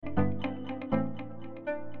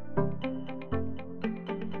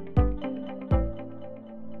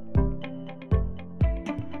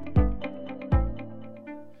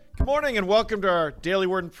morning and welcome to our Daily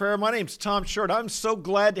Word and Prayer. My name's Tom Short. I'm so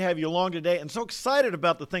glad to have you along today and so excited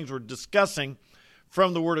about the things we're discussing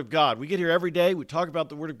from the Word of God. We get here every day. We talk about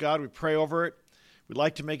the Word of God. We pray over it. We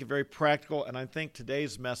like to make it very practical, and I think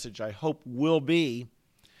today's message, I hope, will be,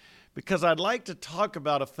 because I'd like to talk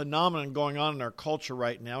about a phenomenon going on in our culture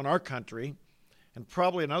right now, in our country, and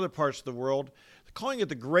probably in other parts of the world, calling it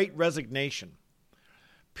the Great Resignation.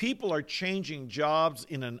 People are changing jobs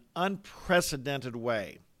in an unprecedented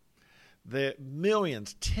way. The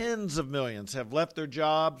millions, tens of millions have left their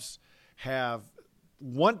jobs,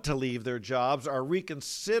 want to leave their jobs, are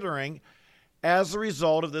reconsidering as a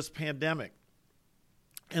result of this pandemic.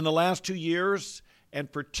 In the last 2 years,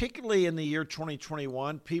 and particularly in the year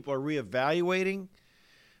 2021, people are reevaluating.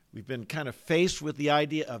 We've been kind of faced with the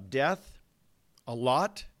idea of death a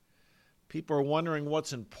lot. People are wondering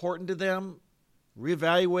what's important to them,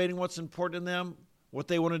 reevaluating what's important to them, what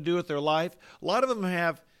they want to do with their life. A lot of them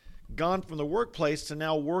have gone from the workplace to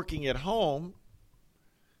now working at home.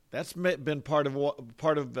 That's been part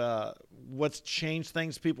of what's changed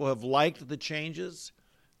things. People have liked the changes,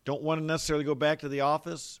 don't want to necessarily go back to the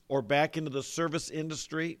office or back into the service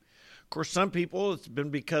industry. Of course, some people, it's been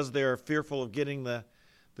because they're fearful of getting the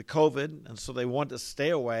COVID, and so they want to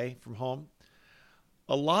stay away from home.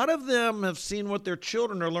 A lot of them have seen what their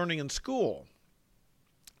children are learning in school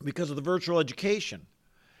because of the virtual education.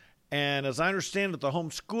 And as I understand it, the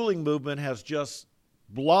homeschooling movement has just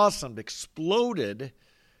blossomed, exploded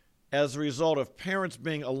as a result of parents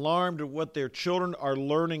being alarmed at what their children are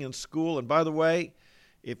learning in school. And by the way,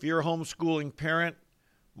 if you're a homeschooling parent,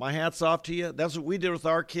 my hat's off to you. That's what we did with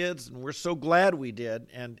our kids, and we're so glad we did.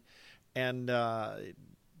 And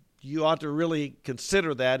you ought to really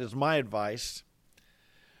consider that as my advice.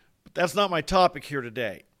 But that's not my topic here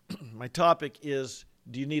today. My topic is,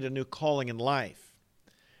 do you need a new calling in life?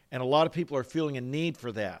 And a lot of people are feeling a need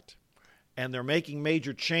for that. And they're making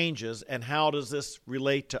major changes. And how does this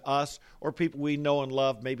relate to us or people we know and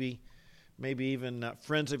love, maybe even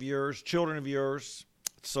friends of yours, children of yours,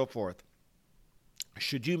 so forth?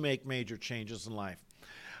 Should you make major changes in life?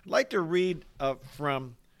 I'd like to read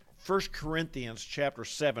from 1 Corinthians chapter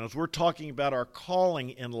 7 as we're talking about our calling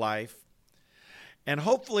in life. And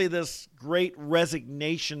hopefully this great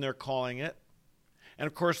resignation, they're calling it. And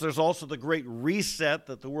of course, there's also the great reset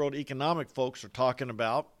that the World Economic folks are talking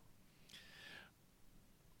about.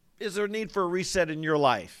 Is there a need for a reset in your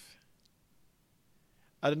life?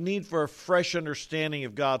 A need for a fresh understanding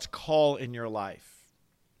of God's call in your life?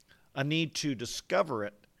 A need to discover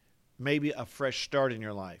it? Maybe a fresh start in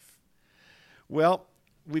your life? Well,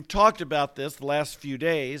 we've talked about this the last few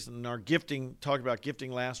days, and our talked about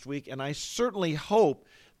gifting last week, and I certainly hope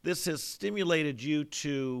this has stimulated you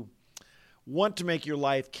to want to make your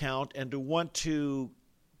life count and to want to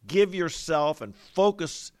give yourself and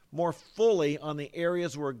focus more fully on the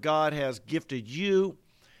areas where God has gifted you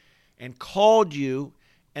and called you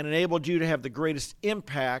and enabled you to have the greatest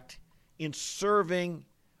impact in serving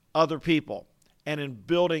other people and in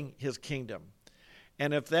building His kingdom.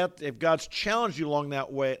 And if God's challenged you along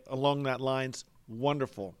that lines,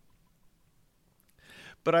 wonderful.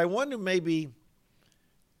 But I want to maybe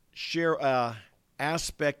share an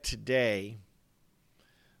aspect today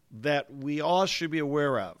that we all should be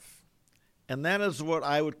aware of. And that is what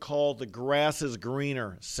I would call the grass is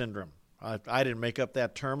greener syndrome. I didn't make up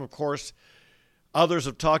that term. Of course, others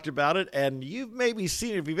have talked about it, and you've maybe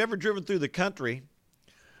seen it. If you've ever driven through the country,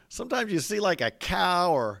 sometimes you see like a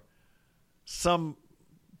cow or some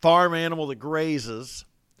farm animal that grazes,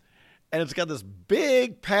 and it's got this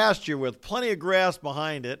big pasture with plenty of grass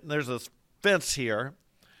behind it, and there's this fence here.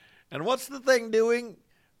 And what's the thing doing?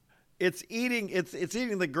 It's eating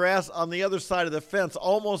the grass on the other side of the fence,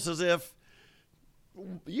 almost as if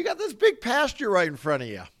you got this big pasture right in front of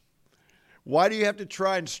you. Why do you have to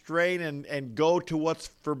try and strain and go to what's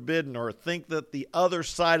forbidden or think that the other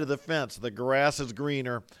side of the fence, the grass is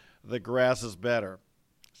greener, the grass is better?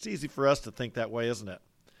 It's easy for us to think that way, isn't it?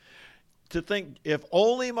 To think, if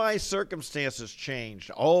only my circumstances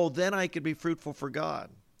changed, then I could be fruitful for God.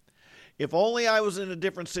 If only I was in a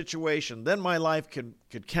different situation, then my life could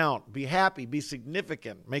count, be happy, be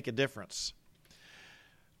significant, make a difference.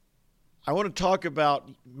 I want to talk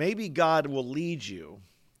about maybe God will lead you,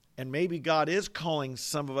 and maybe God is calling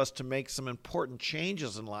some of us to make some important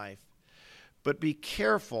changes in life. But be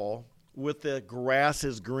careful with the grass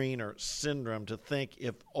is greener syndrome to think,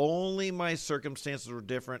 if only my circumstances were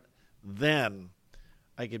different, then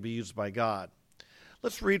I could be used by God.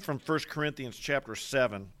 Let's read from 1 Corinthians chapter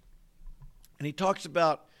 7. And he talks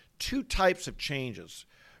about two types of changes.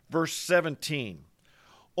 Verse 17,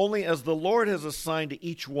 only as the Lord has assigned to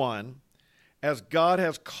each one, as God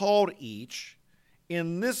has called each,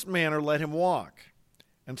 in this manner let him walk.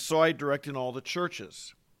 And so I direct in all the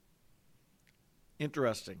churches.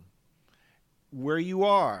 Interesting. Where you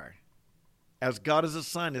are, as God is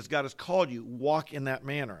assigned, as God has called you, walk in that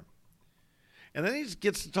manner. And then he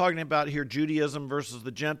gets to talking about here Judaism versus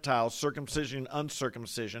the Gentiles, circumcision and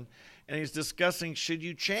uncircumcision. And he's discussing, should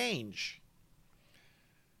you change?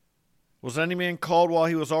 Was any man called while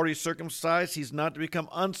he was already circumcised? He's not to become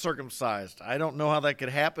uncircumcised. I don't know how that could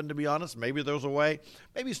happen, to be honest. Maybe there's a way.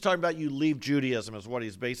 Maybe he's talking about you leave Judaism is what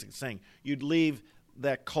he's basically saying. You'd leave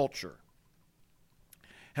that culture.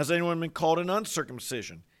 Has anyone been called in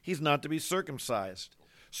uncircumcision? He's not to be circumcised.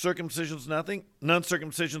 Circumcision's nothing.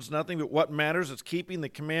 Non-circumcision's nothing, but what matters is keeping the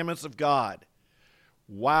commandments of God.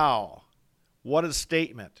 Wow. What a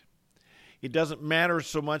statement. It doesn't matter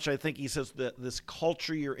so much, I think he says, that this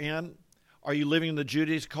culture you're in. Are you living in the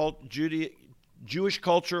Jewish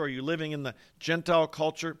culture? Are you living in the Gentile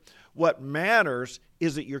culture? What matters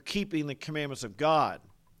is that you're keeping the commandments of God.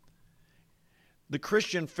 The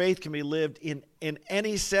Christian faith can be lived in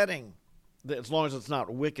any setting, as long as it's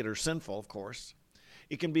not wicked or sinful, of course.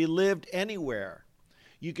 It can be lived anywhere.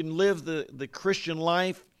 You can live the Christian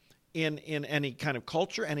life in any kind of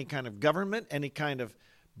culture, any kind of government, any kind of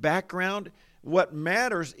background. What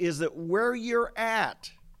matters is that where you're at,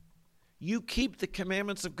 you keep the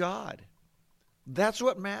commandments of God. That's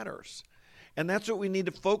what matters. And that's what we need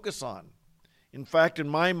to focus on. In fact, in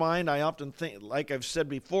my mind, I often think, like I've said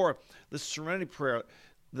before, the serenity prayer,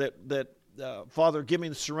 that Father, give me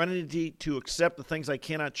the serenity to accept the things I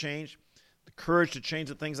cannot change, the courage to change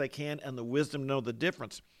the things I can, and the wisdom to know the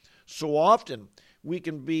difference. So often, we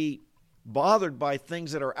can be bothered by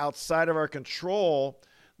things that are outside of our control,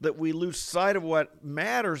 that we lose sight of what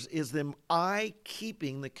matters is them I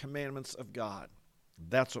keeping the commandments of God.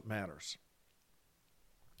 That's what matters.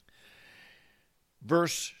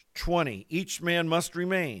 Verse 20, each man must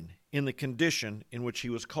remain in the condition in which he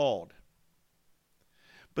was called.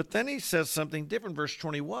 But then he says something different, verse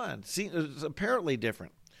 21. See, it's apparently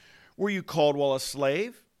different. Were you called while a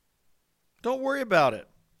slave? Don't worry about it.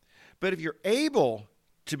 But if you're able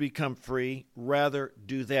to become free, rather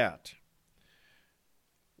do that.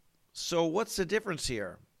 So what's the difference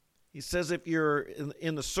here? He says if you're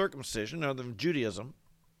in the circumcision, other than Judaism,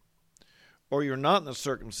 or you're not in the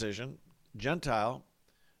circumcision, Gentile,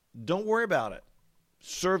 don't worry about it.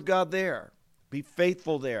 Serve God there. Be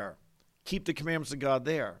faithful there. Keep the commandments of God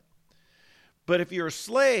there. But if you're a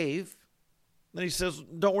slave, then he says,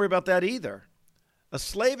 don't worry about that either. A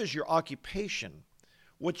slave is your occupation,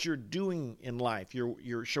 what you're doing in life.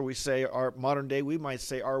 Your shall we say, our modern day, we might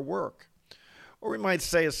say our work. Or we might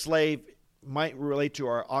say a slave might relate to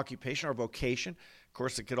our occupation, our vocation. Of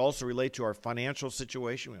course, it could also relate to our financial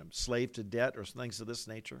situation. We're a slave to debt or things of this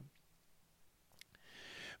nature.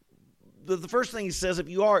 The first thing he says, if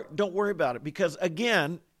you are, don't worry about it. Because,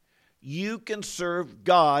 again, you can serve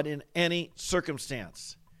God in any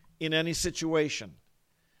circumstance, in any situation.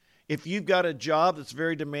 If you've got a job that's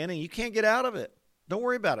very demanding, you can't get out of it. Don't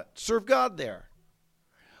worry about it. Serve God there.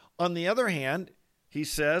 On the other hand, he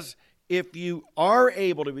says, if you are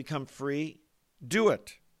able to become free, do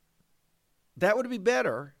it. That would be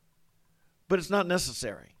better, but it's not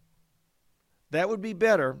necessary. That would be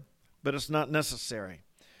better, but it's not necessary.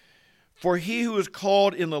 For he who is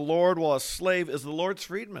called in the Lord while a slave is the Lord's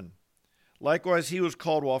freedman. Likewise, he who is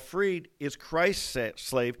called while freed is Christ's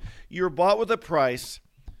slave. You are bought with a price.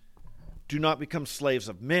 Do not become slaves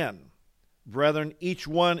of men. Brethren, each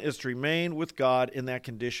one is to remain with God in that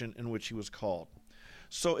condition in which he was called.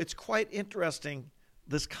 So it's quite interesting,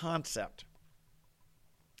 this concept.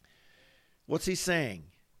 What's he saying?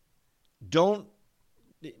 Don't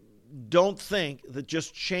think that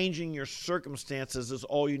just changing your circumstances is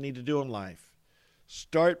all you need to do in life.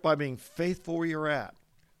 Start by being faithful where you're at.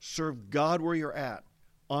 Serve God where you're at.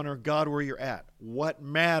 Honor God where you're at. What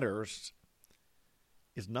matters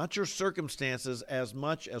is not your circumstances as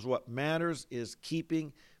much as what matters is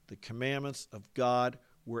keeping the commandments of God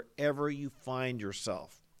wherever you find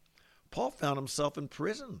yourself. Paul found himself in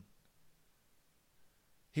prison.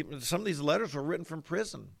 Some of these letters were written from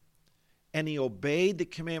prison. And he obeyed the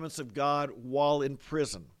commandments of God while in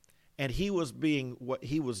prison. And he was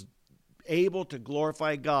able to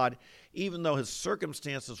glorify God, even though his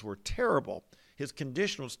circumstances were terrible. His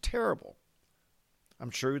condition was terrible.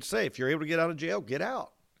 I'm sure he would say, if you're able to get out of jail, get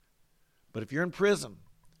out. But if you're in prison,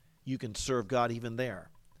 you can serve God even there.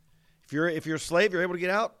 If you're a slave, you're able to get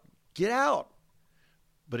out, get out.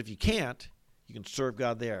 But if you can't, you can serve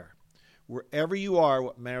God there. Wherever you are,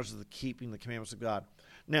 what matters is keeping the commandments of God.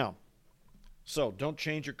 Now, so don't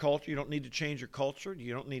change your culture. You don't need to change your culture.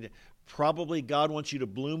 You don't need to Probably God wants you to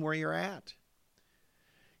bloom where you're at.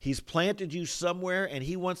 He's planted you somewhere, and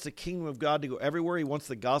he wants the kingdom of God to go everywhere. He wants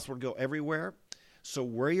the gospel to go everywhere. So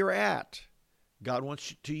where you're at, God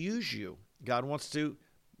wants to use you. God wants to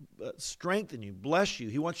strengthen you, bless you.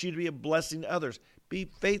 He wants you to be a blessing to others. Be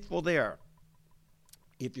faithful there.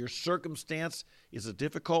 If your circumstance is a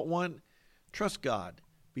difficult one, trust God.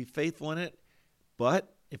 Be faithful in it.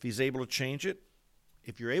 But if he's able to change it,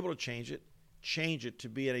 if you're able to change it to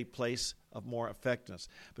be at a place of more effectiveness.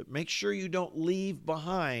 But make sure you don't leave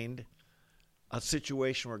behind a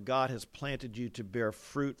situation where God has planted you to bear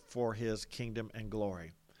fruit for his kingdom and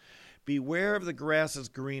glory. Beware of the grass is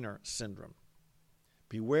greener syndrome.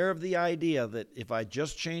 Beware of the idea that if I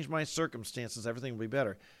just change my circumstances, everything will be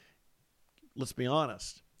better. Let's be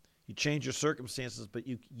honest. You change your circumstances, but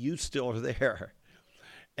you still are there.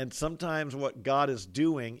 And sometimes what God is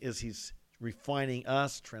doing is he's refining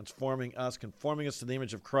us, transforming us, conforming us to the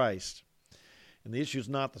image of Christ. And the issue is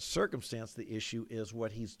not the circumstance. The issue is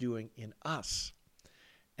what he's doing in us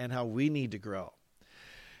and how we need to grow.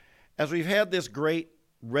 As we've had this great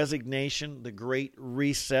resignation, the great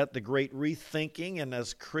reset, the great rethinking, and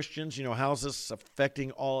as Christians, how's this affecting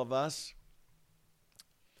all of us?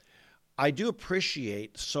 I do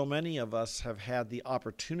appreciate so many of us have had the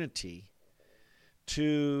opportunity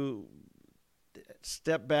to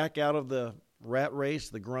step back out of the rat race,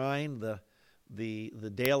 the grind,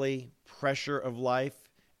 the daily pressure of life,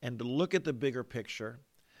 and to look at the bigger picture.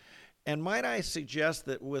 And might I suggest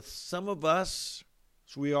that with some of us,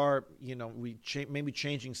 so we are, maybe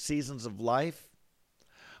changing seasons of life.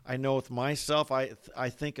 I know with myself, I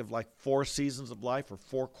think of like 4 seasons of life or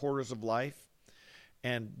 4 quarters of life.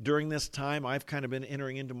 And during this time, I've kind of been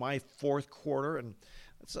entering into my 4th quarter. And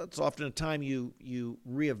it's often a time you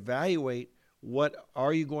reevaluate what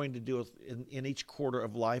are you going to do in each quarter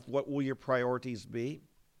of life. What will your priorities be?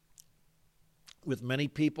 With many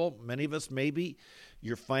people, many of us maybe,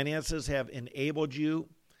 your finances have enabled you.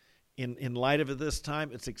 In light of this time,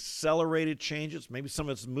 it's accelerated changes. Maybe some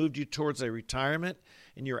of it's moved you towards a retirement,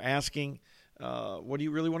 and you're asking, what do you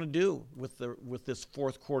really want to do with this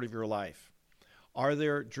 4th quarter of your life? Are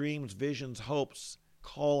there dreams, visions, hopes,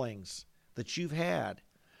 callings that you've had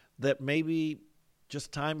that maybe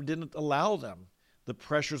just time didn't allow them? The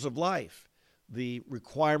pressures of life, the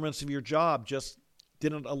requirements of your job just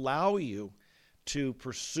didn't allow you to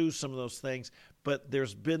pursue some of those things. But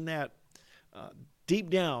there's been that deep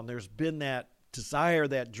down, there's been that desire,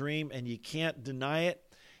 that dream, and you can't deny it.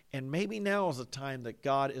 And maybe now is the time that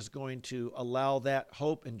God is going to allow that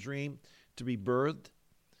hope and dream to be birthed.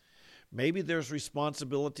 Maybe there's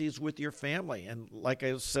responsibilities with your family. And like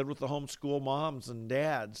I said with the homeschool moms and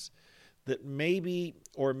dads, that maybe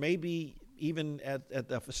even at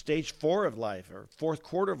the stage 4 of life or 4th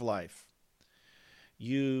quarter of life,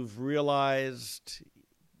 you've realized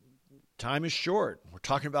time is short. We're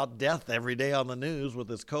talking about death every day on the news with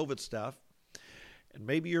this COVID stuff. And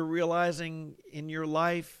maybe you're realizing in your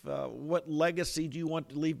life, what legacy do you want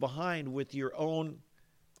to leave behind with your own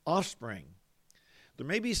offspring? There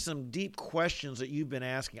may be some deep questions that you've been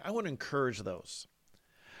asking. I want to encourage those.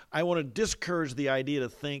 I want to discourage the idea to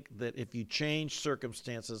think that if you change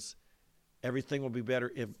circumstances, everything will be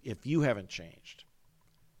better if you haven't changed.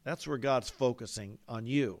 That's where God's focusing on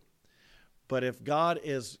you. But if God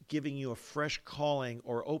is giving you a fresh calling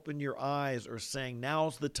or open your eyes or saying,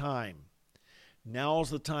 now's the time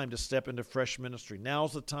to step into fresh ministry.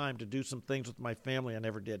 Now's the time to do some things with my family I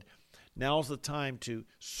never did. Now's the time to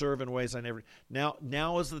serve in ways I never.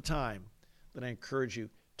 Now is the time that I encourage you,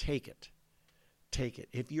 take it. Take it.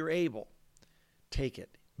 If you're able, take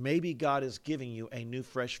it. Maybe God is giving you a new,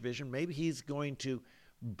 fresh vision. Maybe he's going to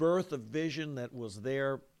birth a vision that was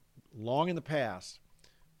there long in the past,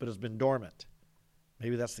 but has been dormant.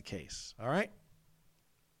 Maybe that's the case. All right?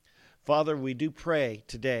 Father, we do pray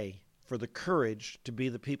today for the courage to be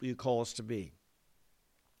the people you call us to be.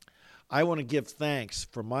 I want to give thanks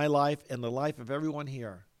for my life and the life of everyone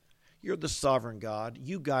here. You're the sovereign God.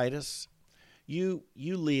 You guide us. You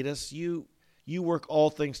lead us. You work all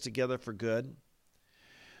things together for good.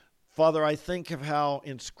 Father, I think of how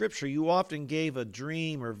in Scripture you often gave a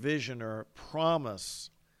dream or vision or promise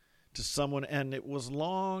to someone, and it was a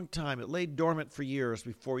long time. It lay dormant for years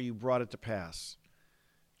before you brought it to pass.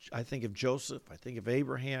 I think of Joseph. I think of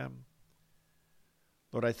Abraham.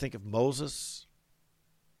 Lord, I think of Moses.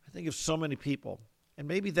 I think of so many people. And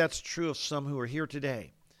maybe that's true of some who are here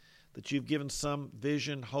today, that you've given some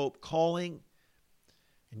vision, hope, calling,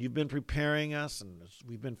 and you've been preparing us, and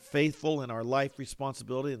we've been faithful in our life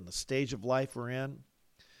responsibility and the stage of life we're in.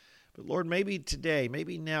 But Lord, maybe today,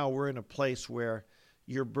 maybe now we're in a place where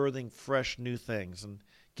you're birthing fresh new things. And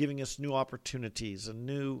giving us new opportunities and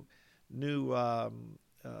new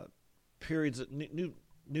periods,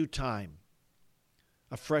 new time,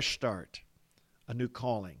 a fresh start, a new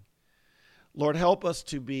calling. Lord, help us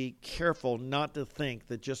to be careful not to think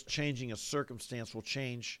that just changing a circumstance will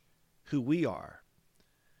change who we are,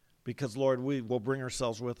 because, Lord, we will bring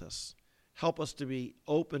ourselves with us. Help us to be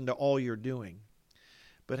open to all you're doing,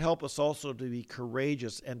 but help us also to be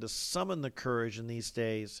courageous and to summon the courage in these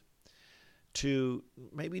days to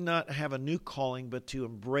maybe not have a new calling, but to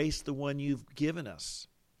embrace the one you've given us,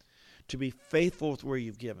 to be faithful with where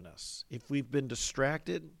you've given us. If we've been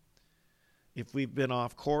distracted, if we've been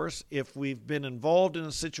off course, if we've been involved in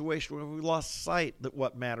a situation where we lost sight that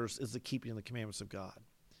what matters is the keeping of the commandments of God.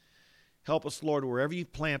 Help us, Lord, wherever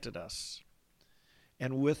you've planted us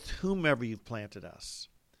and with whomever you've planted us,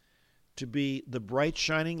 to be the bright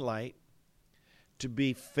shining light, to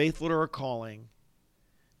be faithful to our calling,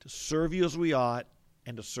 to serve you as we ought,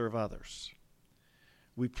 and to serve others.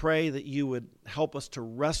 We pray that you would help us to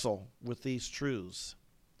wrestle with these truths,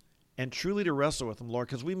 and truly to wrestle with them, Lord,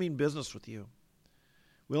 because we mean business with you.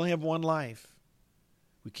 We only have one life.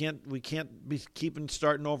 We can't be keeping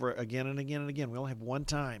starting over again and again and again. We only have one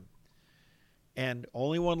time and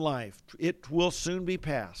only one life. It will soon be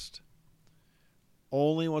past.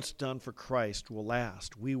 Only what's done for Christ will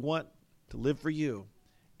last. We want to live for you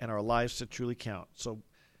and our lives to truly count. So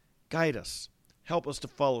guide us. Help us to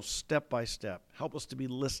follow step by step. Help us to be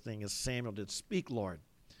listening as Samuel did. Speak, Lord,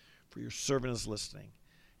 for your servant is listening.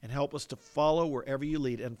 And help us to follow wherever you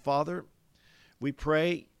lead. And Father, we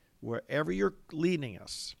pray wherever you're leading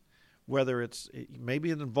us, whether it's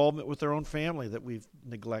maybe an involvement with our own family that we've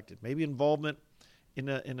neglected, maybe involvement in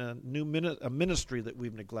a ministry that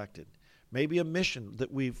we've neglected, maybe a mission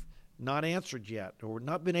that we've not answered yet or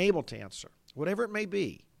not been able to answer, whatever it may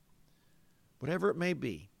be,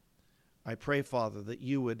 I pray, Father, that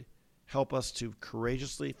you would help us to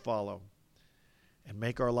courageously follow and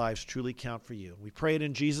make our lives truly count for you. We pray it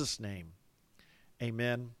in Jesus' name.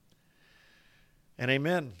 Amen and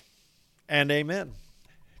amen and amen.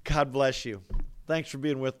 God bless you. Thanks for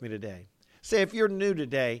being with me today. Say, if you're new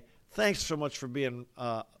today, thanks so much for being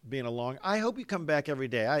along. I hope you come back every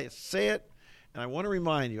day. I say it, and I want to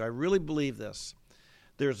remind you, I really believe this.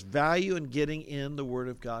 There's value in getting in the Word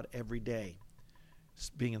of God every day,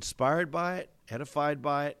 being inspired by it, edified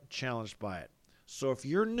by it, challenged by it. So if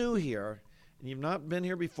you're new here and you've not been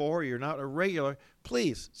here before, you're not a regular,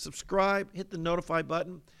 please subscribe, hit the notify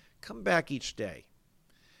button, come back each day.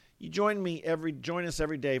 You join us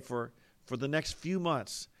every day for the next few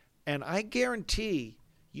months, and I guarantee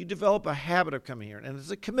you develop a habit of coming here. And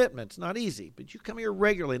it's a commitment. It's not easy, but you come here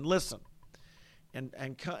regularly and listen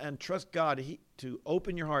and trust God to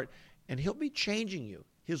open your heart, and he'll be changing you.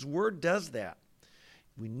 His word does that.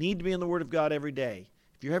 We need to be in the Word of God every day.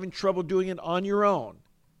 If you're having trouble doing it on your own,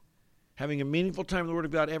 having a meaningful time in the Word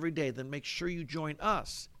of God every day, then make sure you join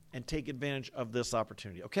us and take advantage of this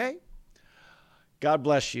opportunity, okay? God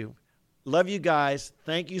bless you. Love you guys.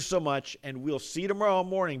 Thank you so much, and we'll see you tomorrow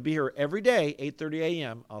morning. Be here every day, 8:30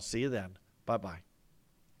 a.m. I'll see you then. Bye-bye.